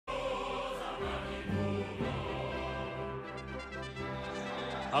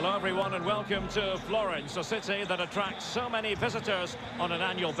Hello everyone and welcome to Florence, a city that attracts so many visitors on an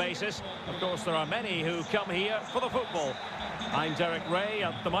annual basis. Of course, there are many who come here for the football. I'm Derek Ray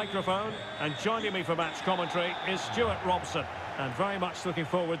at the microphone, and joining me for match commentary is Stuart Robson. And very much looking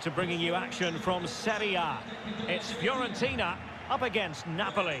forward to bringing you action from Serie A. It's Fiorentina up against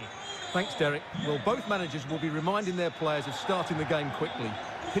Napoli. Thanks, Derek. Well, both managers will be reminding their players of starting the game quickly,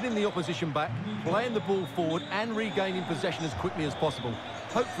 hitting the opposition back, playing the ball forward and regaining possession as quickly as possible.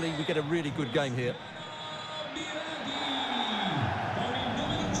 Hopefully we get a really good game here.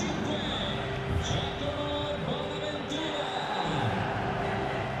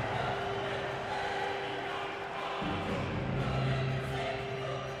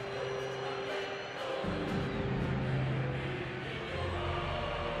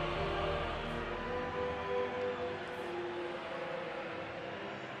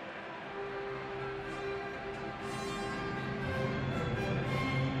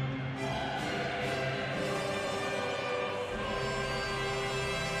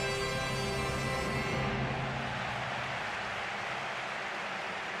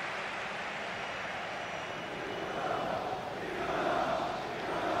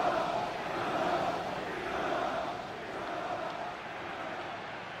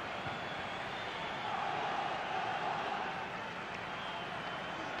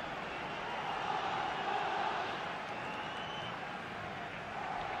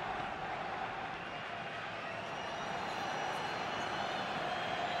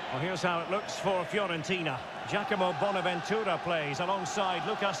 Well, here's how it looks for Fiorentina. Giacomo Bonaventura plays alongside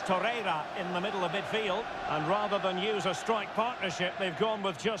Lucas Torreira in the middle of midfield. And rather than use a strike partnership, they've gone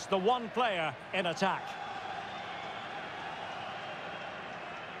with just the one player in attack.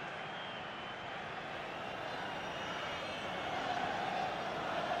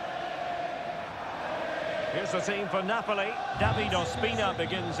 Here's the team for Napoli. David Ospina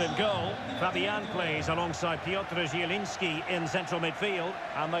begins in goal. Fabian plays alongside Piotr Zielinski in central midfield.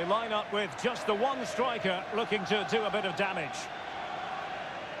 And they line up with just the one striker looking to do a bit of damage.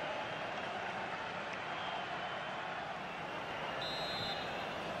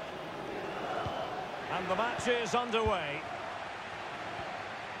 And the match is underway.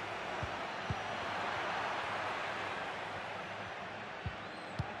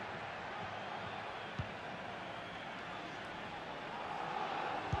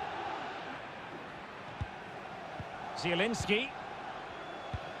 Zielinski.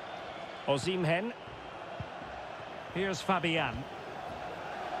 Osimhen. Here's Fabian.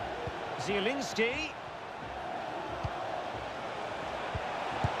 Zielinski.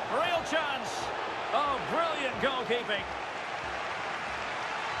 Real chance. Oh, brilliant goalkeeping.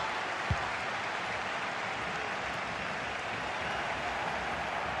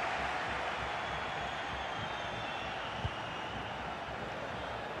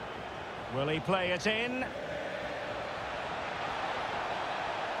 Will he play it in?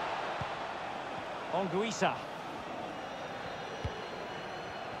 Anguissa.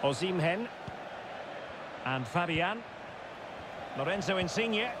 Osimhen. And Fabian. Lorenzo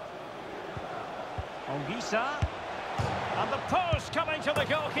Insigne. Anguissa. And the post coming to the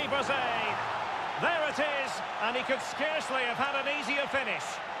goalkeeper's aid. There it is. And he could scarcely have had an easier finish.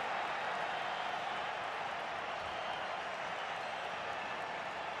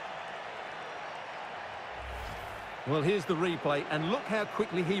 Well, here's the replay, and look how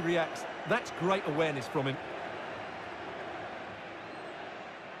quickly he reacts. That's great awareness from him.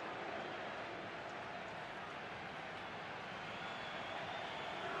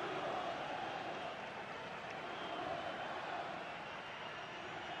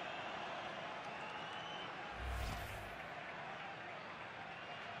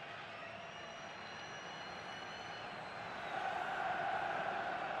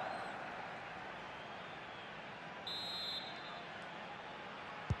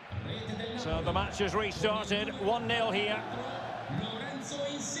 So the match has restarted, 1-0 here.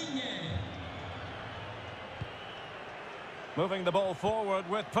 Moving the ball forward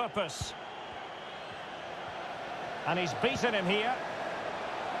with purpose. And he's beaten him here.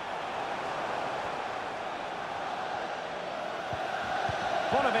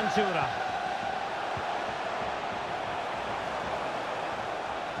 Bonaventura.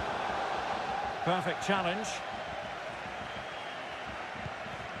 Perfect challenge.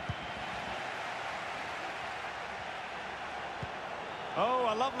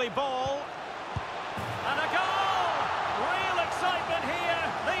 Oh, a lovely ball. And a goal! Real excitement here,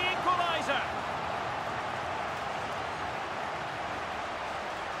 the equaliser.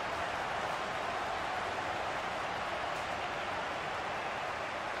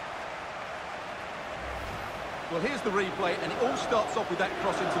 Well, here's the replay, and it all starts off with that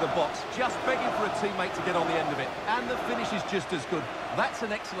cross into the box, just begging for a teammate to get on the end of it. And the finish is just as good. That's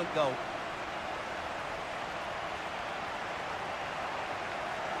an excellent goal.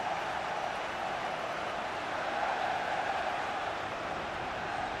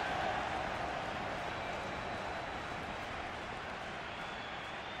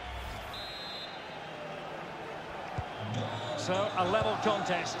 So, a level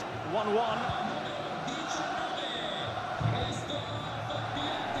contest, 1-1.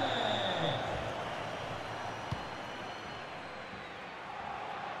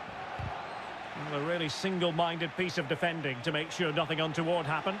 A really single-minded piece of defending to make sure nothing untoward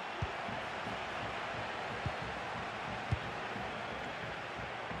happened.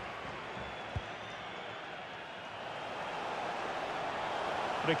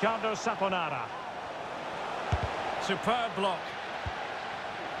 Riccardo Saponara. Superb block.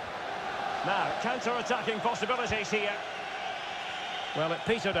 Now, counter-attacking possibilities here. Well, it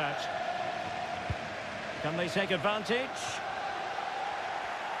petered out. Can they take advantage?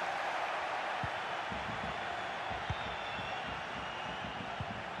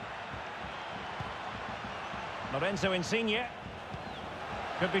 Lorenzo Insigne.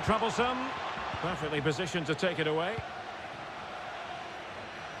 Could be troublesome. Perfectly positioned to take it away.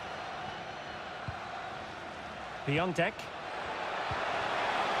 Piontek.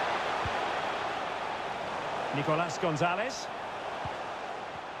 Nicolas Gonzalez.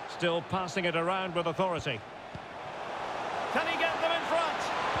 Still passing it around with authority. Can he get them in front?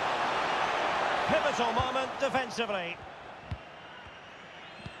 Pivotal moment defensively.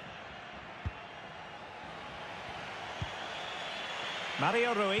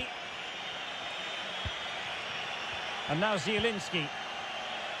 Mario Rui. And now Zielinski.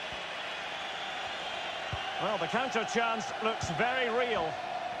 Well, the counter chance looks very real.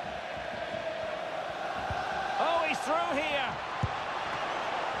 Oh, he's through here.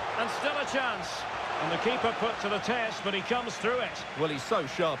 And still a chance. And the keeper put to the test, but he comes through it. Well, he's so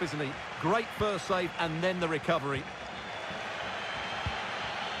sharp, isn't he? Great first save and then the recovery.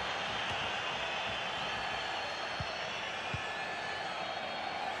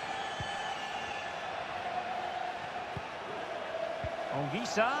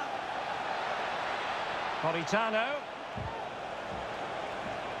 Onguisa. Politano.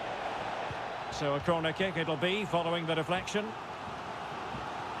 So a corner kick it'll be following the deflection.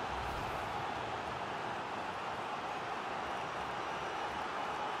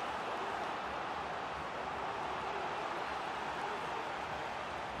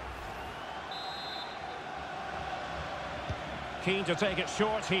 Keen to take it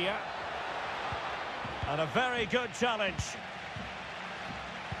short here. And a very good challenge.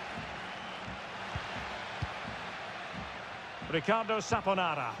 Riccardo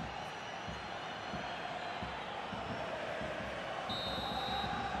Saponara.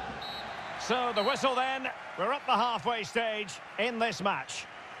 So the whistle then. We're at the halfway stage in this match.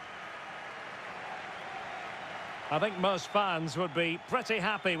 I think most fans would be pretty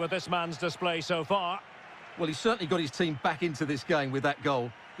happy with this man's display so far. Well, he's certainly got his team back into this game with that goal,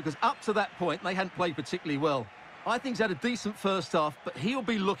 because up to that point, they hadn't played particularly well. I think he's had a decent first half, but he'll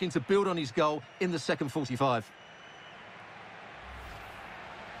be looking to build on his goal in the second 45.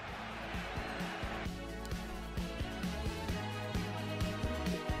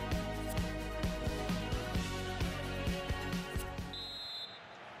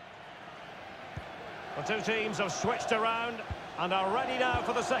 The two teams have switched around and are ready now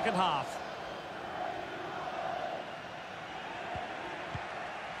for the second half.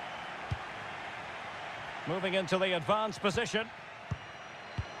 Moving into the advanced position.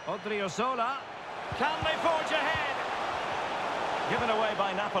 Odriozola. Can they forge ahead? Given away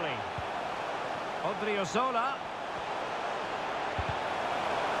by Napoli. Odriozola.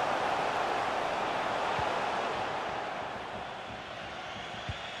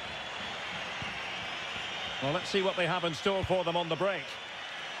 Well, let's see what they have in store for them on the break.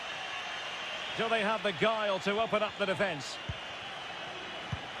 Do they have the guile to open up the defence?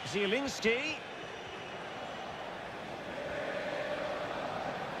 Zielinski.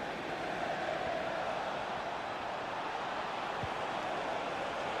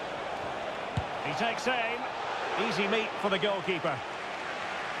 He takes aim. Easy meat for the goalkeeper.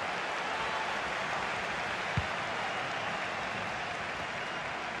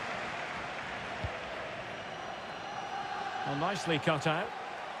 Well, nicely cut out.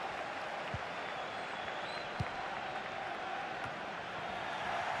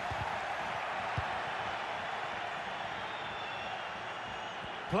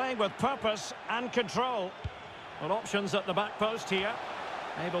 Playing with purpose and control. Well, options at the back post here.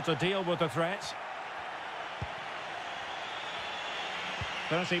 Able to deal with the threat.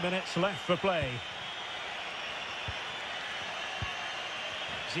 30 minutes left for play.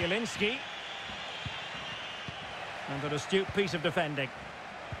 Zielinski. And an astute piece of defending.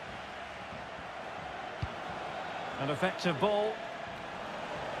 An effective ball.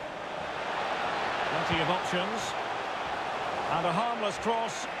 Plenty of options. And a harmless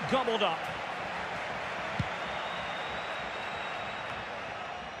cross gobbled up.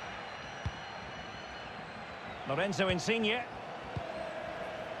 Lorenzo Insigne.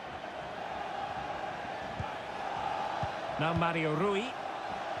 Now Mario Rui.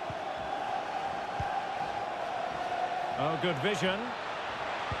 Oh, good vision.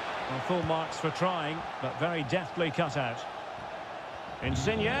 Well, full marks for trying, but very deftly cut out.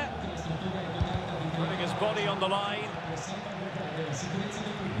 Insigne. Putting his body on the line.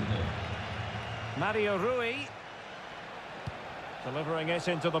 Mario Rui. Delivering it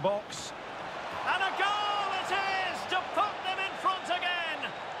into the box. And a goal it is to put them in front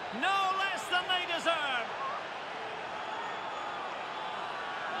again. No less than they deserve.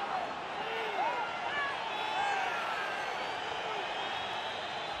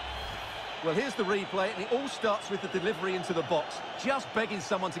 Well, here's the replay, and it all starts with the delivery into the box. Just begging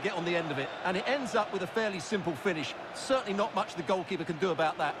someone to get on the end of it. And it ends up with a fairly simple finish. Certainly not much the goalkeeper can do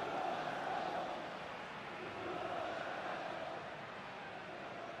about that.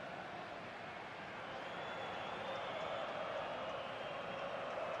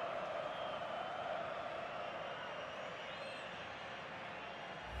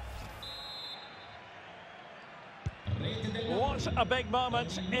 What a big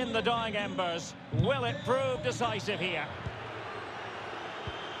moment in the dying embers. Will it prove decisive here?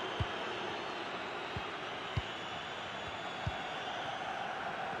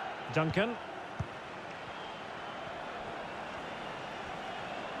 Duncan.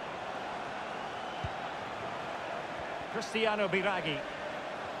 Cristiano Biraghi.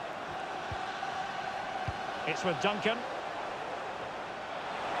 It's with Duncan.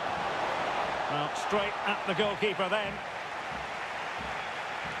 Well, straight at the goalkeeper then.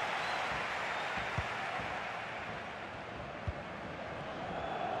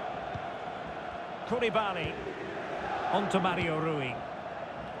 Koulibaly. On to Mario Rui.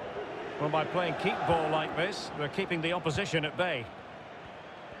 Well, by playing keep ball like this, they're keeping the opposition at bay.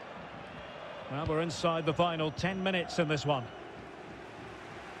 Well, we're inside the final 10 minutes in this one.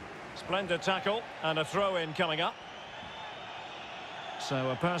 Splendid tackle and a throw-in coming up.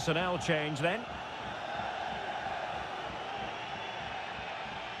 So a personnel change then.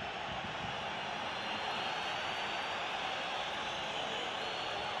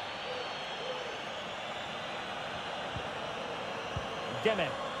 Demme.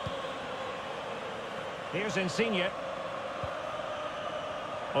 Here's Insigne.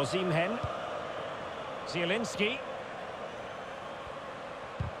 Osimhen. Zielinski.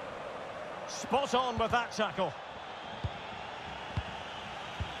 Spot on with that tackle.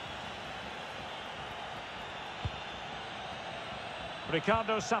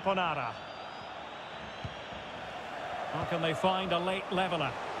 Ricardo Saponara. How can they find a late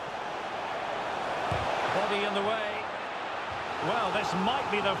leveller? Body in the way. Well, this might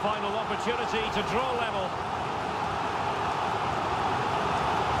be their final opportunity to draw level.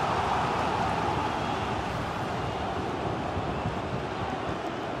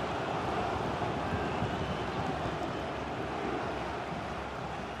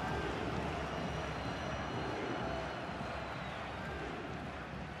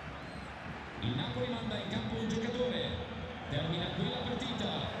 Il Napoli manda in campo un giocatore. Termina qui la partita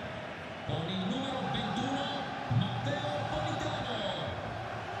con il numero 21 Matteo.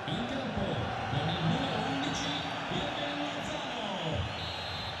 In campo con il numero 11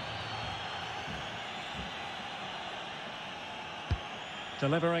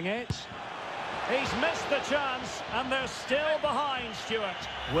 Delivering it. He's missed the chance and they're still behind, Stuart.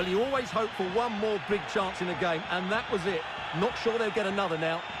 Well, you always hope for one more big chance in a game, and that was it. Not sure they'll get another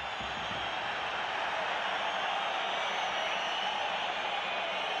now.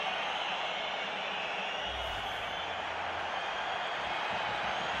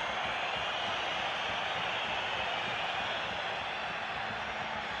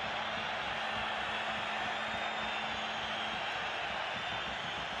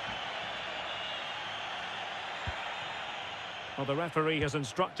 Well, the referee has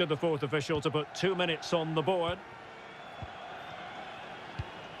instructed the fourth official to put 2 minutes on the board.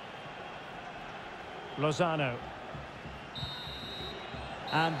 Lozano.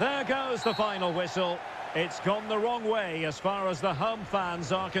 And there goes the final whistle. It's gone the wrong way as far as the home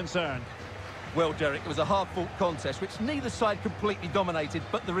fans are concerned. Well, Derek, it was a hard-fought contest, which neither side completely dominated,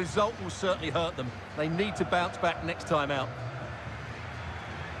 but the result will certainly hurt them. They need to bounce back next time out.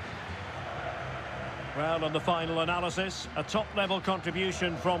 Well, on the final analysis, a top-level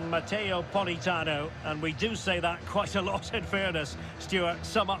contribution from Matteo Politano, and we do say that quite a lot in fairness. Stuart,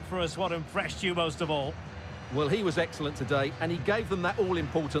 sum up for us what impressed you most of all. Well, he was excellent today, and he gave them that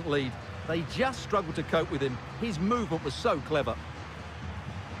all-important lead. They just struggled to cope with him. His movement was so clever.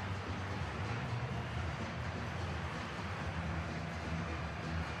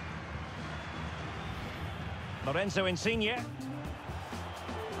 Lorenzo Insigne.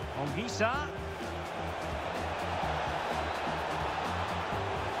 Onguisa.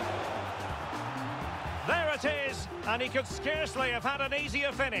 There it is, and he could scarcely have had an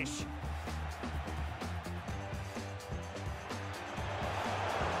easier finish.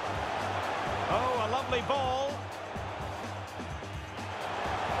 Oh, a lovely ball.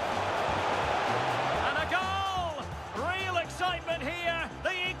 And a goal! Real excitement here, the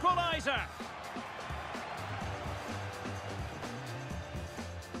equaliser.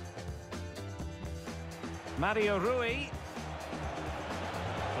 Mario Rui.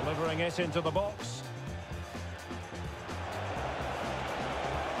 Delivering it into the box.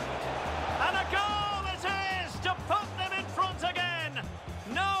 And a goal it is to put them in front again.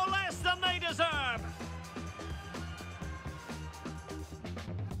 No less than they deserve.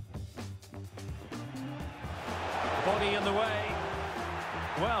 Body in the way.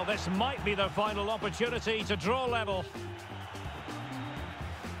 Well, this might be their final opportunity to draw level.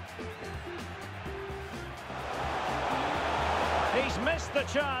 He's missed the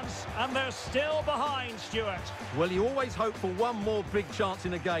chance, and they're still behind, Stuart. Well, you always hope for one more big chance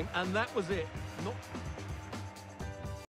in a game, and that was it. Not